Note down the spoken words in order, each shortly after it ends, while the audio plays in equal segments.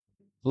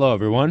Hello,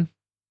 everyone.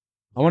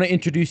 I want to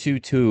introduce you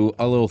to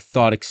a little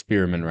thought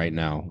experiment right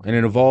now, and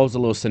it involves a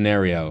little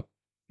scenario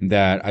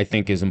that I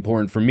think is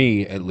important for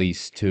me, at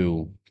least,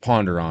 to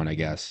ponder on, I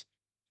guess.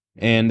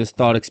 And this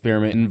thought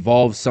experiment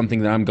involves something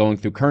that I'm going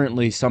through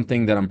currently,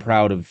 something that I'm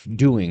proud of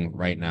doing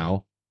right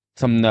now,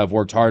 something that I've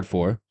worked hard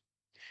for.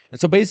 And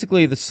so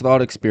basically, this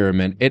thought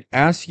experiment, it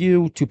asks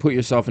you to put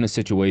yourself in a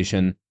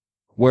situation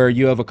where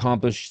you have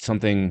accomplished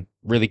something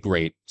really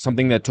great,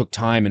 something that took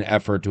time and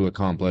effort to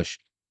accomplish.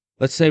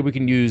 Let's say we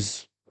can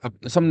use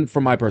something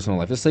from my personal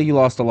life. Let's say you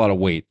lost a lot of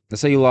weight.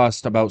 Let's say you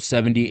lost about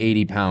 70,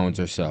 80 pounds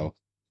or so,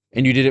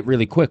 and you did it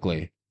really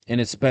quickly. And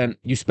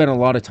you spent a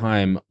lot of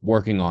time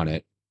working on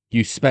it.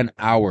 You spent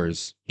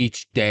hours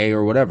each day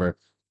or whatever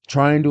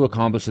trying to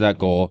accomplish that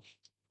goal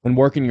and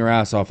working your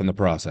ass off in the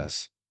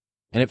process.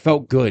 And it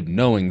felt good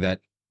knowing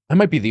that I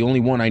might be the only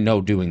one I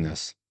know doing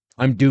this.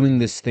 I'm doing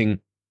this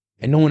thing,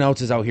 and no one else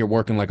is out here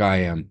working like I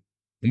am.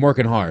 I'm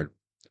working hard.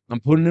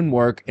 I'm putting in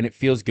work, and it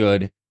feels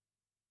good.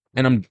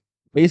 And I'm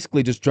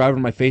basically just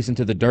driving my face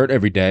into the dirt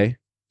every day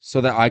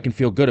so that I can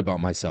feel good about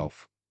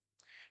myself.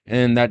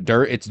 And that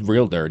dirt, it's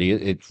real dirty.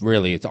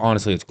 It's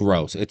honestly, it's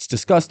gross. It's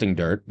disgusting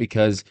dirt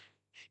because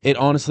it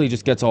honestly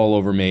just gets all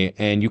over me,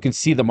 and you can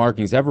see the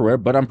markings everywhere.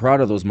 But I'm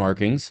proud of those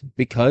markings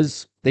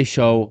because they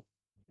show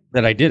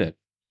that I did it,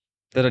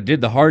 that I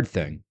did the hard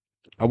thing.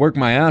 I worked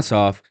my ass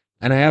off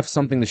and I have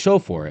something to show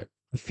for it.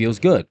 It feels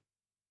good.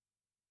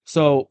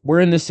 So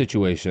we're in this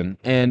situation.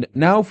 And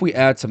now, if we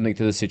add something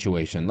to the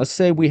situation, let's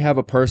say we have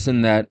a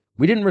person that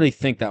we didn't really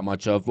think that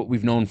much of, but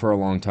we've known for a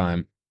long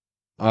time.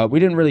 We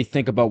didn't really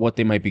think about what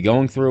they might be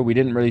going through. We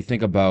didn't really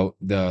think about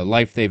the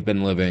life they've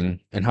been living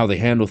and how they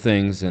handle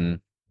things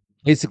and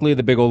basically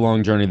the big old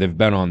long journey they've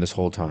been on this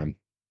whole time.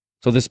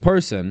 So, this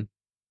person,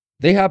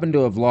 they happen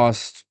to have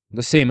lost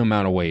the same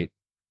amount of weight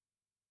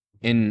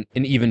in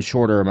an even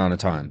shorter amount of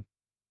time.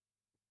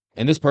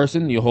 And this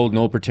person, you hold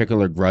no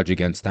particular grudge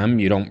against them.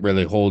 You don't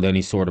really hold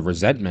any sort of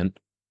resentment,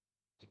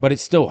 but it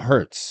still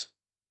hurts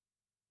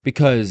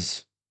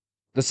because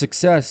the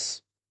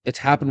success, it's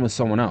happened with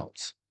someone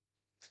else.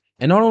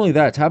 And not only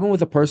that, it's happened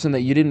with a person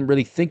that you didn't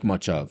really think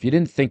much of. You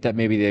didn't think that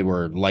maybe they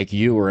were like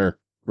you or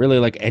really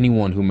like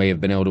anyone who may have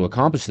been able to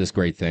accomplish this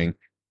great thing.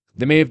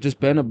 They may have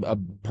just been a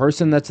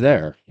person that's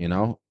there, you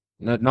know,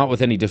 not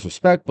with any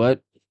disrespect,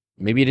 but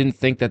maybe you didn't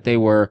think that they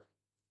were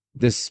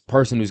this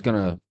person who's going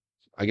to,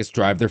 I guess,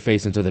 drive their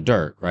face into the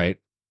dirt, right?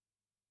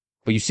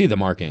 But you see the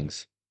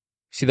markings.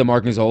 You see the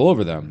markings all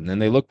over them, and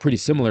they look pretty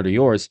similar to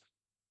yours.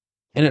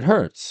 And it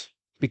hurts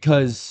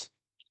because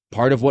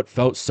part of what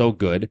felt so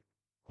good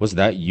was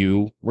that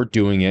you were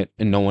doing it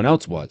and no one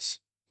else was.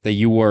 That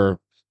you were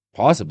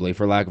possibly,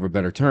 for lack of a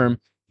better term,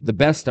 the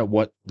best at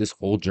what this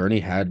whole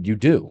journey had you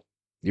do.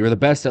 You were the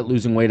best at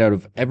losing weight out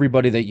of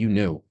everybody that you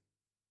knew.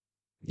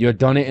 You had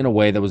done it in a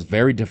way that was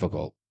very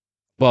difficult,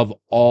 above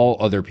all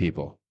other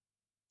people.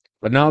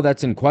 But now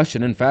that's in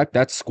question. In fact,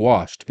 that's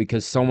squashed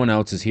because someone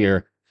else is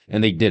here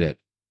and they did it.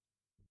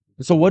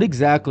 So, what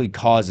exactly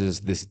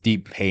causes this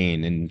deep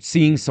pain in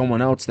seeing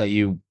someone else that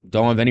you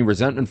don't have any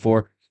resentment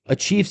for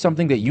achieve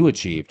something that you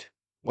achieved?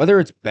 Whether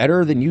it's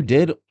better than you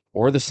did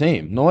or the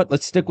same. You know what?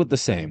 Let's stick with the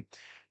same.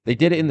 They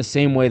did it in the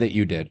same way that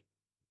you did.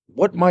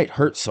 What might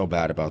hurt so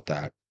bad about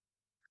that?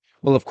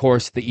 Well, of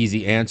course, the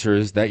easy answer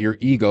is that your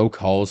ego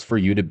calls for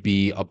you to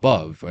be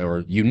above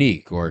or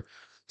unique or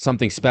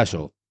something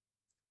special.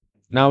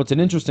 Now, it's an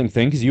interesting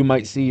thing because you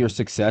might see your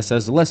success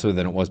as lesser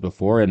than it was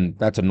before, and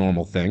that's a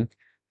normal thing.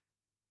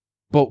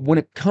 But when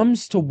it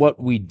comes to what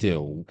we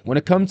do, when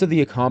it comes to the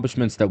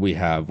accomplishments that we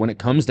have, when it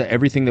comes to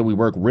everything that we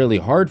work really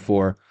hard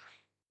for,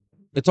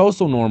 it's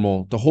also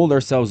normal to hold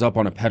ourselves up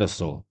on a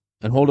pedestal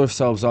and hold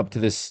ourselves up to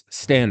this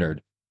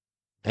standard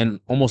and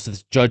almost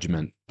this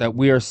judgment that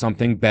we are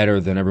something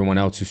better than everyone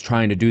else who's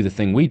trying to do the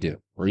thing we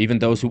do, or even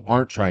those who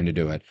aren't trying to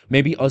do it.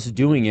 Maybe us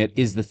doing it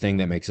is the thing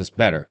that makes us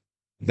better.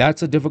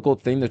 That's a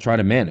difficult thing to try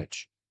to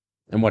manage.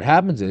 And what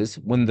happens is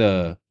when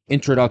the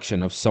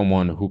introduction of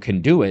someone who can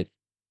do it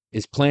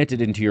is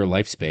planted into your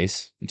life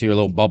space, into your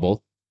little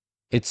bubble,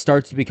 it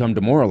starts to become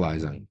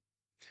demoralizing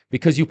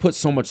because you put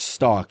so much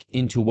stock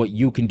into what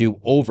you can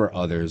do over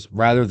others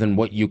rather than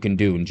what you can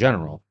do in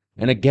general.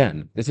 And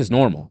again, this is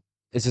normal.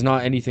 This is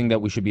not anything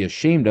that we should be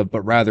ashamed of,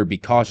 but rather be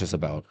cautious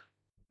about.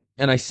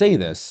 And I say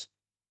this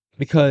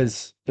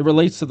because it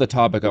relates to the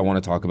topic I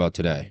want to talk about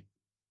today,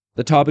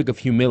 the topic of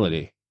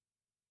humility,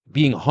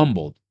 being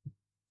humbled,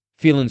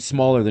 feeling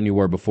smaller than you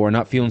were before,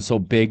 not feeling so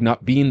big,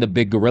 not being the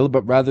big gorilla,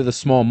 but rather the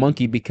small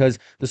monkey, because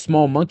the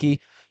small monkey,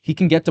 he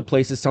can get to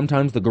places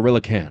sometimes the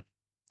gorilla can't.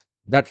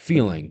 That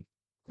feeling,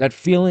 that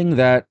feeling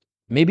that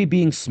maybe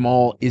being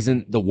small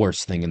isn't the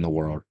worst thing in the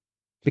world.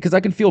 Because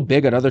I can feel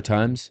big at other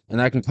times,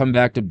 and I can come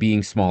back to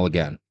being small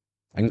again.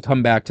 I can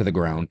come back to the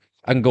ground.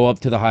 I can go up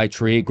to the high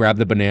tree, grab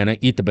the banana,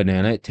 eat the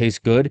banana, it tastes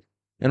good,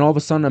 and all of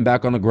a sudden I'm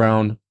back on the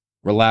ground,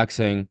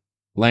 relaxing,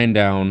 laying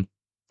down,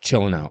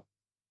 chilling out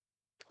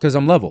because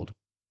I'm leveled,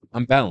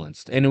 I'm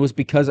balanced. And it was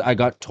because I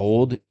got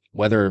told,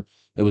 whether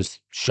it was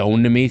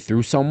shown to me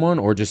through someone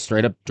or just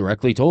straight up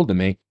directly told to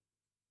me,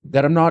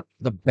 that I'm not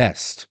the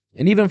best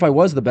And even if I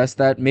was the best,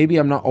 that maybe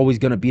I'm not always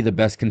going to be the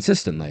best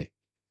consistently.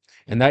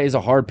 And that is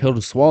a hard pill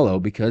to swallow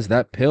because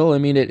that pill, I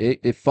mean,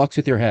 it fucks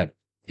with your head.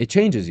 It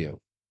changes you.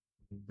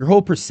 Your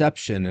whole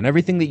perception and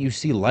everything that you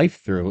see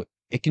life through,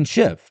 it can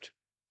shift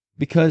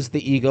because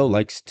the ego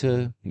likes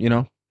to,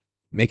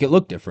 make it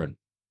look different.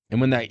 And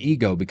when that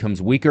ego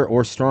becomes weaker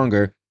or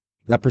stronger,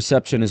 that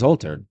perception is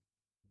altered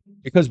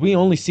because we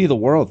only see the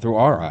world through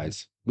our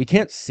eyes. We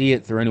can't see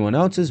it through anyone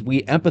else's.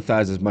 We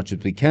empathize as much as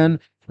we can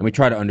and we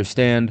try to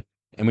understand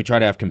and we try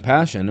to have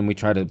compassion and we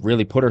try to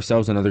really put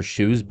ourselves in other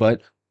shoes,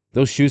 but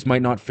those shoes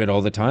might not fit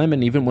all the time.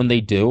 And even when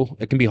they do,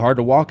 it can be hard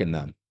to walk in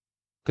them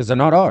because they're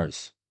not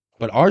ours,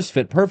 but ours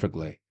fit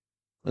perfectly.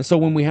 And so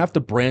when we have to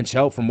branch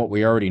out from what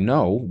we already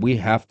know, we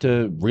have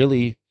to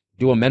really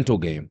do a mental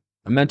game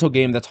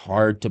that's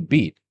hard to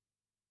beat.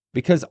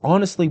 Because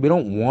honestly, we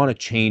don't want to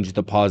change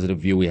the positive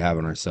view we have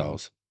on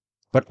ourselves.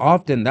 But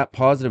often that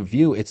positive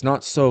view, it's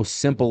not so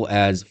simple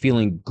as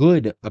feeling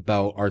good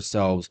about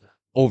ourselves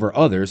over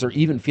others or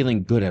even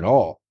feeling good at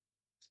all.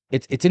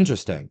 It's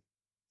interesting.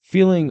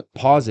 Feeling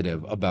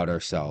positive about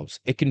ourselves,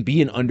 it can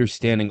be an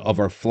understanding of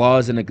our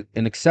flaws and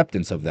an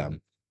acceptance of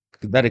them.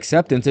 That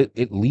acceptance,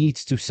 it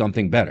leads to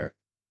something better.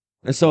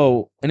 And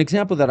so, an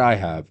example that I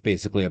have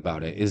basically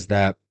about it is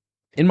that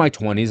in my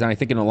 20s, and I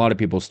think in a lot of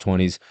people's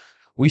 20s,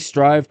 we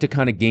strive to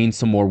kind of gain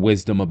some more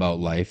wisdom about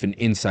life and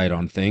insight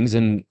on things.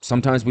 And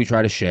sometimes we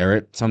try to share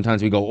it.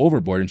 Sometimes we go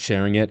overboard in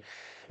sharing it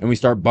and we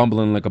start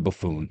bumbling like a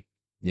buffoon.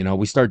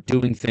 We start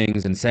doing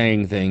things and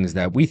saying things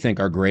that we think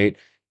are great,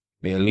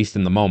 at least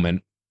in the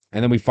moment.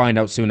 And then we find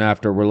out soon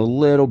after we're a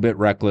little bit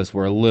reckless.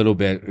 We're a little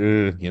bit,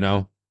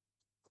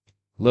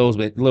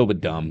 little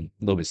bit dumb,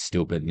 a little bit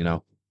stupid.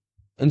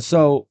 And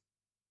so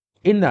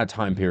in that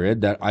time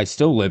period that I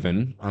still live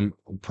in, I'm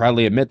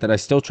proudly admit that I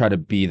still try to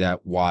be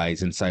that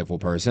wise, insightful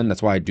person.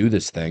 That's why I do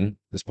this thing,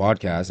 this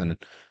podcast, and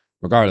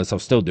regardless, I'll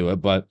still do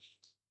it. But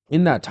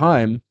in that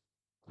time,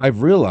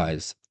 I've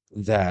realized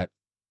that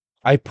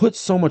I put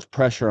so much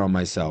pressure on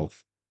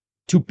myself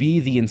to be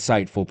the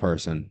insightful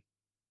person.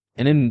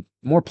 And in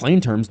more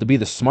plain terms, to be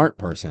the smart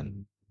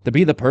person, to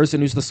be the person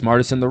who's the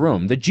smartest in the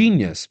room, the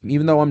genius,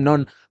 even though I'm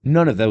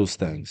none of those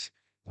things.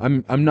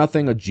 I'm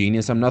nothing a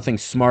genius. I'm nothing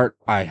smart.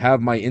 I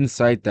have my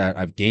insight that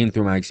I've gained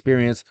through my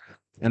experience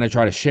and I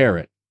try to share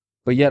it.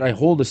 But yet I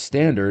hold a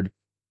standard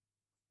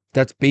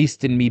that's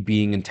based in me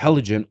being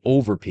intelligent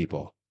over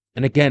people.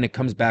 And again, it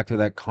comes back to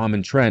that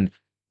common trend,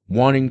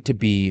 wanting to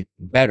be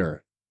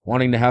better,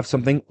 wanting to have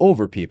something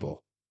over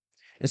people.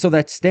 And so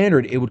that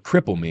standard, it would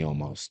cripple me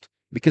almost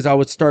because I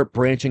would start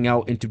branching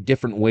out into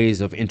different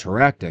ways of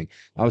interacting.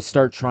 I would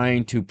start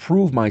trying to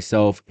prove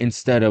myself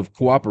instead of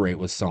cooperate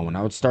with someone.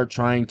 I would start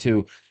trying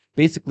to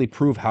basically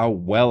prove how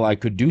well I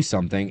could do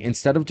something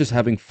instead of just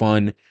having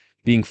fun,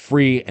 being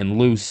free and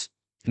loose,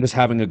 and just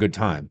having a good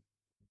time.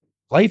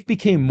 Life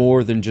became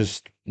more than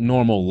just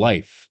normal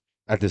life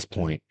at this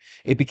point.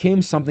 It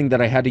became something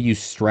that I had to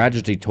use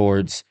strategy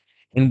towards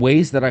in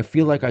ways that I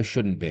feel like I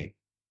shouldn't be,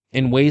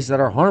 in ways that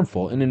are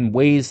harmful, and in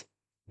ways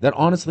that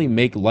honestly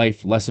make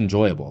life less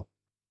enjoyable.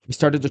 I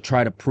started to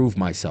try to prove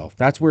myself.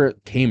 That's where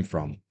it came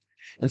from.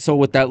 And so,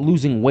 with that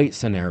losing weight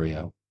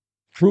scenario,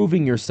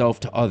 proving yourself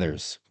to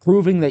others,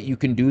 proving that you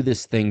can do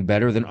this thing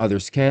better than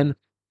others can,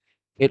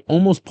 it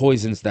almost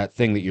poisons that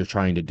thing that you're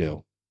trying to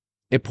do.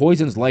 It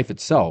poisons life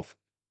itself.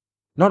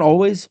 Not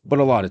always, but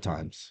a lot of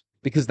times.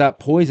 Because that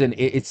poison,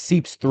 it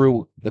seeps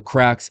through the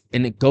cracks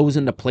and it goes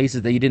into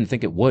places that you didn't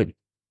think it would.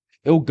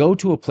 It will go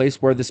to a place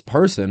where this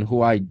person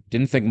who I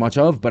didn't think much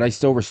of, but I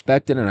still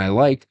respected and I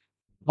liked,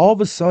 all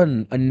of a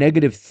sudden a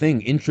negative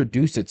thing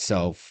introduced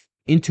itself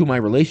into my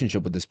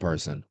relationship with this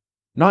person.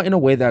 Not in a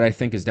way that I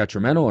think is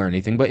detrimental or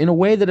anything, but in a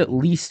way that at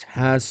least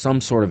has some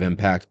sort of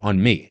impact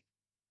on me.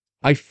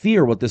 I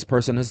fear what this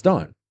person has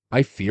done.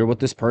 I fear what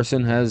this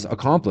person has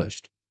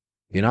accomplished.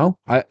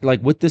 I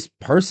like with this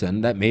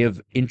person that may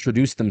have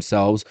introduced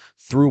themselves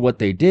through what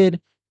they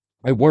did,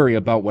 I worry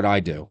about what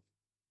I do.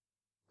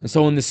 And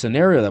so in this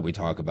scenario that we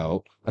talk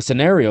about, a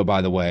scenario,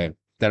 by the way,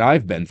 that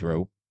I've been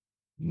through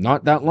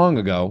not that long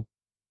ago,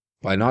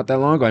 by not that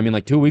long ago, I mean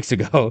like 2 weeks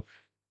ago,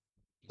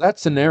 that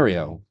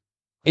scenario,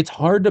 it's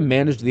hard to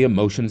manage the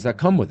emotions that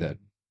come with it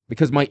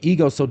because my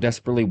ego so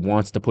desperately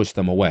wants to push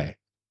them away.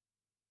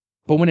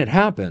 But when it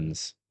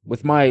happens,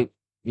 with my,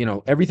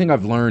 everything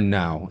I've learned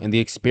now and the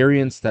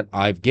experience that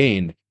I've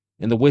gained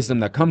and the wisdom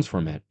that comes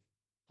from it,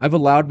 I've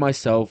allowed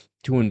myself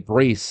to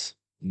embrace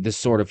this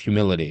sort of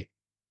humility,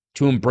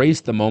 to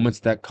embrace the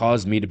moments that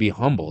cause me to be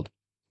humbled,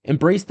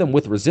 embrace them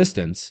with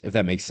resistance, if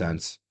that makes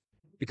sense,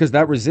 because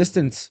that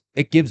resistance,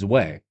 it gives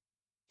way.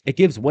 It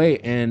gives way,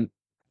 and at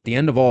the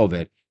end of all of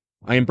it,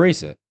 I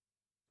embrace it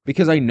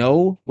because I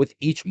know with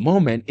each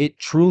moment, it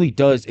truly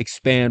does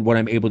expand what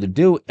I'm able to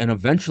do. And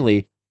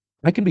eventually,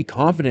 I can be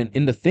confident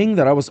in the thing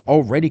that I was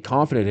already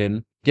confident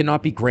in, did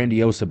not be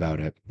grandiose about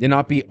it, did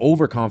not be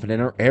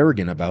overconfident or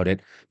arrogant about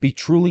it, be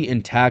truly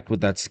intact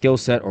with that skill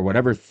set or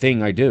whatever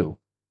thing I do.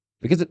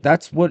 Because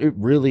that's what it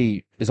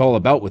really is all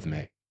about with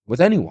me, with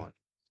anyone.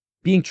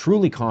 Being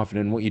truly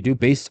confident in what you do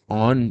based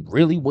on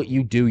really what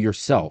you do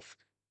yourself.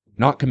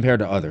 not compared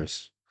to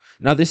others.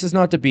 Now, this is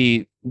not to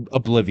be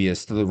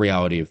oblivious to the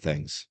reality of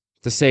things,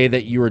 to say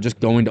that you are just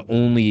going to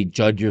only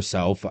judge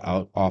yourself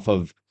out off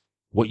of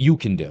what you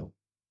can do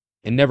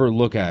and never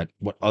look at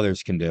what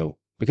others can do,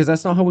 because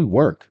that's not how we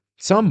work.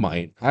 Some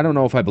might. I don't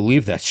know if I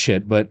believe that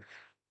shit, but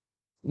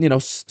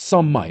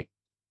some might,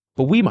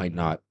 but we might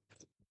not.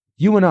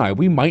 You and I,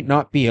 we might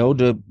not be able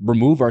to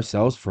remove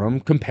ourselves from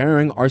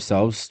comparing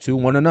ourselves to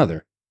one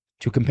another,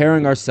 to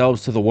comparing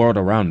ourselves to the world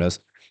around us,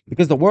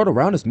 because the world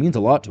around us means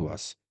a lot to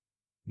us.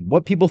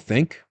 What people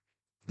think,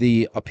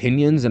 the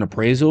opinions and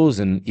appraisals,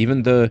 and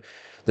even the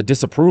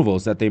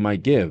disapprovals that they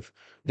might give,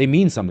 they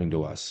mean something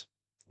to us.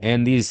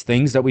 And these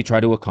things that we try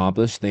to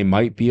accomplish, they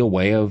might be a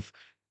way of,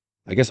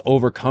 I guess,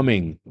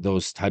 overcoming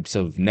those types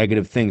of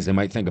negative things they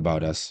might think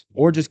about us,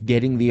 or just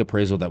getting the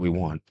appraisal that we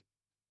want.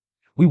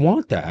 We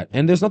want that,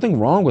 and there's nothing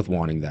wrong with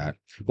wanting that.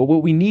 But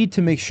what we need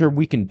to make sure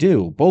we can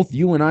do, both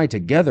you and I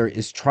together,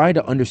 is try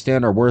to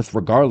understand our worth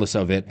regardless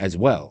of it as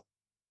well.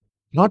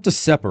 Not to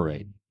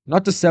separate,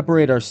 not to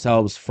separate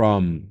ourselves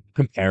from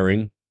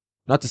comparing,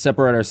 not to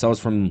separate ourselves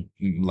from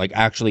like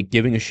actually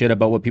giving a shit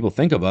about what people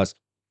think of us,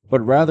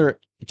 but rather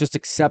just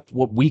accept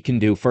what we can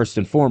do first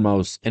and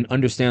foremost and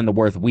understand the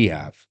worth we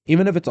have,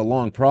 even if it's a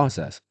long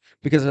process.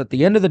 Because at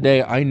the end of the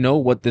day, I know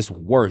what this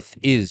worth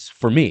is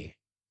for me.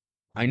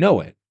 I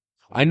know it.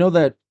 I know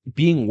that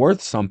being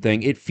worth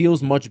something, it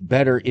feels much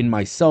better in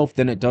myself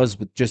than it does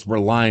with just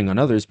relying on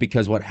others.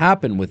 Because what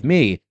happened with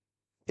me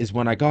is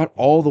when I got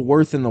all the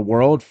worth in the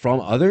world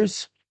from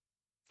others,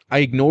 I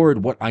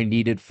ignored what I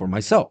needed for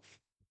myself.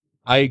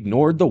 I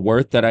ignored the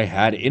worth that I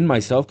had in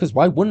myself, because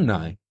why wouldn't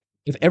I?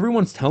 If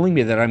everyone's telling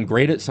me that I'm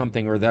great at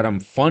something, or that I'm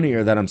funny,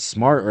 or that I'm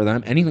smart, or that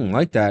I'm anything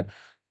like that,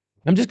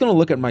 I'm just going to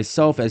look at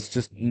myself as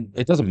just,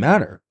 it doesn't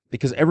matter,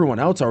 because everyone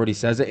else already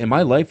says it, and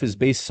my life is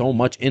based so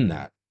much in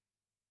that.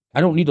 I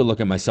don't need to look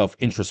at myself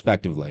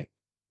introspectively.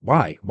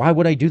 Why? Why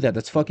would I do that?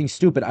 That's fucking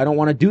stupid. I don't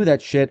want to do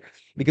that shit,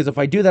 because if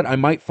I do that, I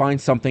might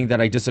find something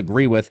that I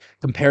disagree with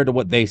compared to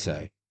what they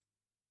say.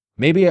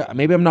 Maybe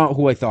I'm not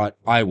who I thought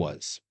I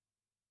was.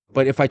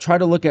 But if I try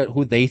to look at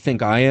who they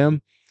think I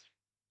am,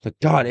 like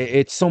God,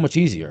 it's so much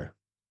easier.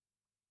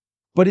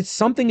 But it's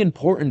something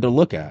important to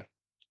look at.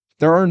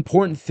 There are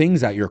important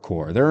things at your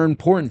core. There are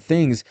important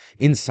things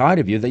inside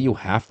of you that you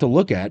have to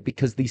look at,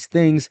 because these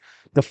things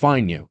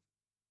define you.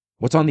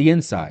 What's on the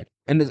inside.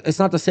 And it's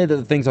not to say that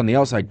the things on the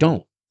outside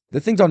don't.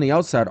 The things on the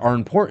outside are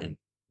important.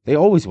 They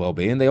always will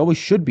be, and they always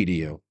should be to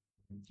you.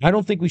 I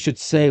don't think we should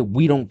say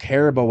we don't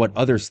care about what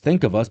others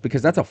think of us,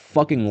 because that's a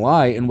fucking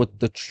lie. And what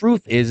the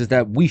truth is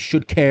that we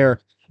should care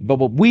about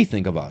what we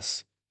think of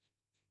us.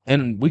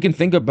 And we can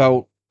think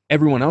about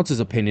everyone else's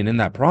opinion in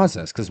that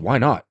process, because why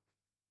not?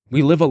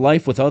 We live a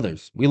life with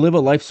others. We live a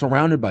life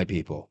surrounded by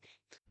people.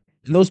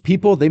 And those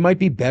people, they might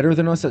be better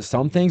than us at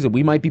some things, and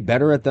we might be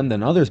better at them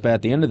than others. But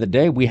at the end of the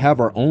day, we have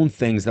our own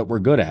things that we're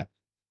good at,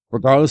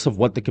 regardless of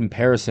what the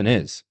comparison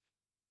is.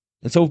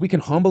 And so if we can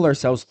humble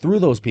ourselves through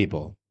those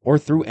people, or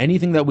through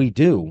anything that we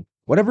do,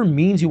 whatever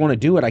means you want to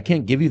do it, I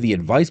can't give you the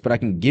advice, but I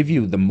can give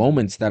you the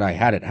moments that I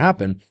had it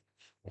happen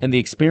and the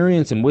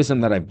experience and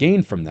wisdom that I've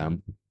gained from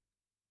them.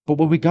 But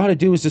what we got to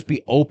do is just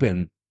be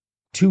open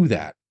to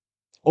that,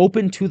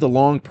 open to the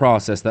long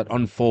process that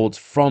unfolds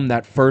from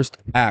that first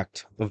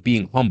act of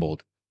being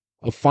humbled,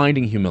 of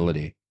finding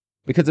humility,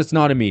 because it's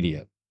not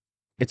immediate.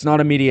 It's not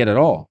immediate at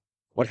all.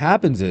 What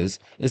happens is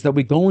that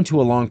we go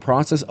into a long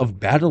process of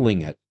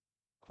battling it.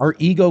 Our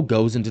ego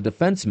goes into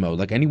defense mode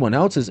like anyone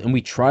else's, and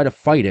we try to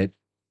fight it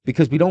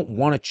because we don't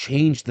want to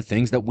change the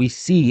things that we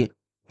see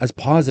as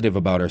positive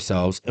about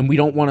ourselves, and we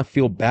don't want to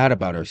feel bad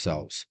about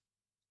ourselves,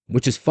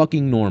 which is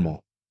fucking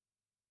normal.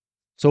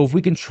 So if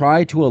we can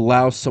try to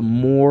allow some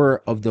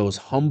more of those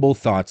humble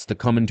thoughts to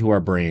come into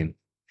our brain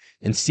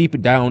and seep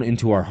down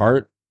into our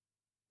heart,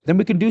 then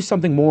we can do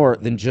something more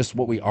than just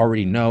what we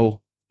already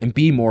know and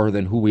be more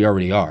than who we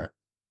already are.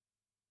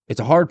 It's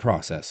a hard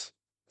process.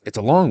 It's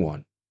a long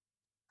one,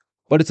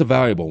 but it's a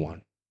valuable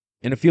one.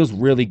 And it feels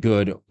really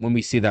good when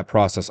we see that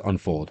process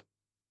unfold.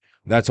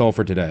 That's all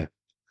for today.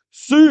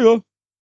 See ya!